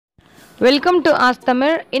Welcome to as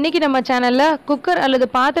Tamil. இன்றைக்கி நம்ம சேனலில் குக்கர் அல்லது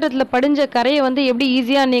பாத்திரத்தில் படிஞ்ச கரையை வந்து எப்படி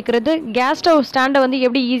ஈஸியாக நீக்கிறது, கேஸ் ஸ்டவ் ஸ்டாண்டை வந்து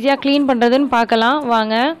எப்படி ஈஸியாக க்ளீன் பண்ணுறதுன்னு பார்க்கலாம்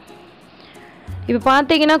வாங்க. இப்போ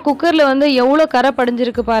பார்த்தீங்கன்னா குக்கரில் வந்து எவ்வளோ கரை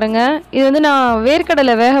படிஞ்சிருக்கு பாருங்கள். இது வந்து நான்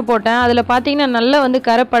வேர்க்கடலை வேக போட்டேன், அதில் பார்த்தீங்கன்னா நல்லா வந்து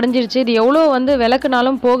கரை படிஞ்சிருச்சு. இது எவ்வளோ வந்து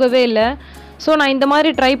விளக்குனாலும் போகவே இல்லை. ஸோ நான் இந்த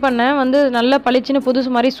மாதிரி ட்ரை பண்ணேன், வந்து நல்லா பளிச்சுன்னு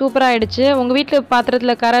புதுசு மாதிரி சூப்பராக ஆகிடுச்சு. உங்கள் வீட்டில்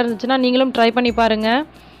பாத்திரத்தில் கரை இருந்துச்சுன்னா நீங்களும் ட்ரை பண்ணி பாருங்கள்.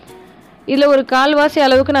 இதில் ஒரு கால்வாசி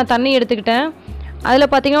அளவுக்கு நான் தண்ணி எடுத்துக்கிட்டேன். அதில்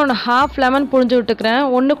பார்த்தீங்கன்னா ஒன்று ஹாஃப் லெமன் புழிஞ்சு விட்டுக்கிறேன்,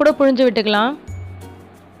 ஒன்று கூட புழிஞ்சு விட்டுக்கலாம்.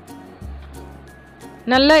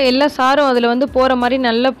 நல்லா எல்லா சாரும் அதில் வந்து போகிற மாதிரி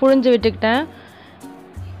நல்லா புழிஞ்சு விட்டுக்கிட்டேன்.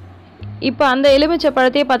 இப்போ அந்த எலுமிச்சை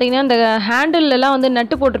பழத்தையே பார்த்தீங்கன்னா இந்த ஹேண்டில்லாம் வந்து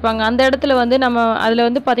நட்டு போட்டிருப்பாங்க, அந்த இடத்துல வந்து நம்ம அதில்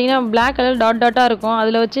வந்து பார்த்தீங்கன்னா பிளாக் கலர் டாட் டாட்டாக இருக்கும்.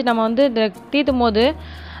 அதில் வச்சு நம்ம வந்து இந்த தீத்தும் போது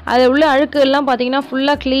அதில் உள்ள அழுக்குலாம் பார்த்தீங்கன்னா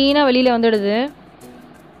ஃபுல்லாக க்ளீனாக வெளியில் வந்துடுது.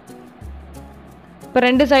 இப்போ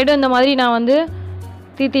ரெண்டு சைடும் இந்த மாதிரி நான் வந்து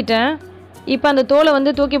தீத்திட்டேன். இப்போ அந்த தோலை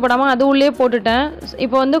வந்து தூக்கி போடாமல் அது உள்ளே போட்டுட்டேன்.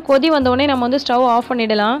 இப்போ வந்து கொதி வந்தோடனே நம்ம வந்து ஸ்டவ் ஆஃப்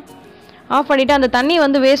பண்ணிடலாம். ஆஃப் பண்ணிவிட்டு அந்த தண்ணி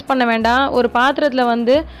வந்து வேஸ்ட் பண்ண வேண்டாம். ஒரு பாத்திரத்தில்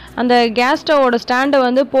வந்து அந்த கேஸ் ஸ்டவோட ஸ்டாண்டை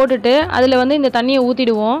வந்து போட்டுட்டு அதில் வந்து இந்த தண்ணியை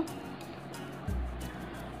ஊற்றிடுவோம்.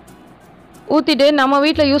 ஊற்றிட்டு நம்ம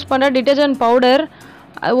வீட்டில் யூஸ் பண்ணுற டிட்டர்ஜென்ட் பவுடர்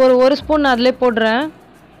ஒரு ஸ்பூன் நான் அதிலே போடுறேன்.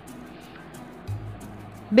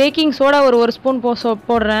 பேக்கிங் சோடா ஒரு ஸ்பூன்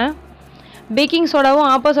போடுறேன். பேக்கிங் சோடாவும்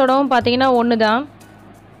ஆப்போ சோடாவும் பார்த்தீங்கன்னா ஒன்று தான்.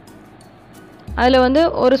 அதில் வந்து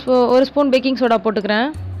ஒரு ஸ்பூன் பேக்கிங் சோடா போட்டுக்கிறேன்.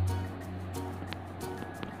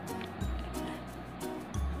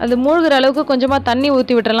 அது மூழ்கிற அளவுக்கு கொஞ்சமாக தண்ணி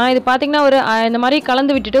ஊற்றி விட்டுறலாம். இது பார்த்திங்கன்னா இந்த மாதிரி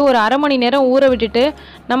கலந்து விட்டுட்டு ஒரு அரை மணி நேரம் ஊற விட்டுட்டு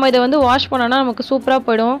நம்ம இதை வந்து வாஷ் பண்ணோன்னா நமக்கு சூப்பராக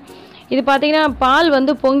போயிடும். இது பார்த்திங்கன்னா பால்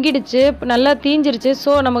வந்து பொங்கிடுச்சு, நல்லா தீஞ்சிருச்சு.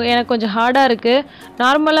 ஸோ எனக்கு கொஞ்சம் ஹார்டாக இருக்குது.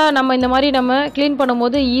 நார்மலாக நம்ம இந்த மாதிரி நம்ம க்ளீன்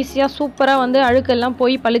பண்ணும்போது ஈஸியாக சூப்பராக வந்து அழுக்கெல்லாம்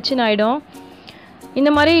போய் பளிச்சுன்னு ஆகிடும். இந்த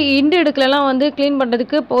மாதிரி இண்டு இடுக்கெல்லாம் வந்து க்ளீன்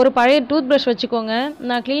பண்ணுறதுக்கு ஒரு பழைய டூத் ப்ரஷ் வச்சுக்கோங்க.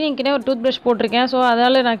 நான் க்ளீனிங்க்குனே ஒரு டூத் ப்ரஷ் போட்டிருக்கேன், ஸோ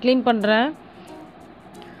அதால் நான் க்ளீன் பண்ணுறேன்.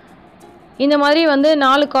 இந்த மாதிரி வந்து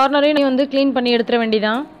 4 கார்னரையும் வந்து க்ளீன் பண்ணி எடுத்துட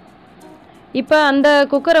வேண்டியதான். இப்போ அந்த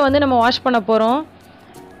குக்கரை வந்து நம்ம வாஷ் பண்ண போகிறோம்.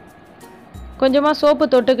 கொஞ்சமாக சோப்பு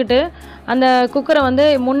தொட்டுக்கிட்டு அந்த குக்கரை வந்து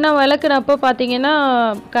முன்ன விளக்குனப்போ பார்த்தீங்கன்னா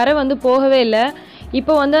கரை வந்து போகவே இல்லை.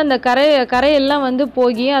 இப்போ வந்து அந்த கரையெல்லாம் வந்து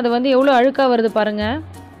போகி அது வந்து எவ்வளோ அழுக்காக வருது பாருங்கள்.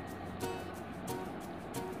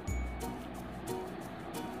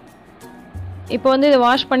 இப்போ வந்து இதை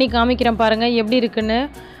வாஷ் பண்ணி காமிக்கிறேன் பாருங்கள் எப்படி இருக்குன்னு.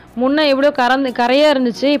 முன்னே எவ்வளோ கரையாக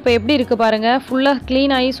இருந்துச்சு, இப்போ எப்படி இருக்குது பாருங்கள். ஃபுல்லாக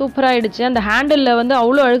க்ளீன் ஆகி சூப்பராக ஆகிடுச்சு. அந்த ஹேண்டிலில் வந்து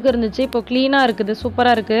அவ்வளோ அழுக்கு இருந்துச்சு, இப்போ க்ளீனாக இருக்குது,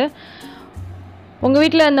 சூப்பராக இருக்குது. உங்கள்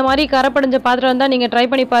வீட்டில் இந்த மாதிரி கரை படிஞ்ச பாத்திரம் இருந்தால் நீங்கள் ட்ரை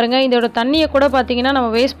பண்ணி பாருங்கள். இதோட தண்ணியை கூட பார்த்தீங்கன்னா நம்ம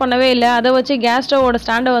வேஸ்ட் பண்ணவே இல்லை. அதை வச்சு கேஸ் ஸ்டவோட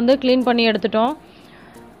ஸ்டாண்டை வந்து க்ளீன் பண்ணி எடுத்துட்டோம்.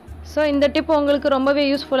 ஸோ இந்த டிப் உங்களுக்கு ரொம்பவே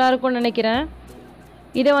யூஸ்ஃபுல்லாக இருக்கும்னு நினைக்கிறேன்.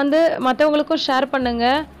 இதை வந்து மற்றவங்களுக்கும் ஷேர்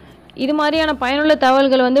பண்ணுங்கள். இது மாதிரியான பயனுள்ள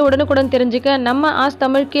தகவல்கள் வந்து உடனுக்குடன் தெரிஞ்சுக்க நம்ம ஆஸ்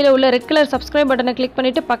தமிழ் கீழே உள்ள ரெட் கலர் சப்ஸ்கிரைப் பட்டனை கிளிக்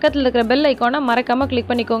பண்ணிவிட்டு பக்கத்தில் இருக்கிற பெல் ஐக்கானை மறக்காமல் கிளிக்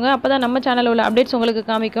பண்ணிக்கோங்க. அப்போ தான் நம்ம சேனலில் உள்ள அப்டேட்ஸ் உங்களுக்கு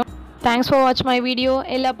காமிக்கும். Thanks for watch my video.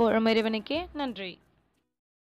 எல்லா புகழும் இறைவனுக்கே. நன்றி.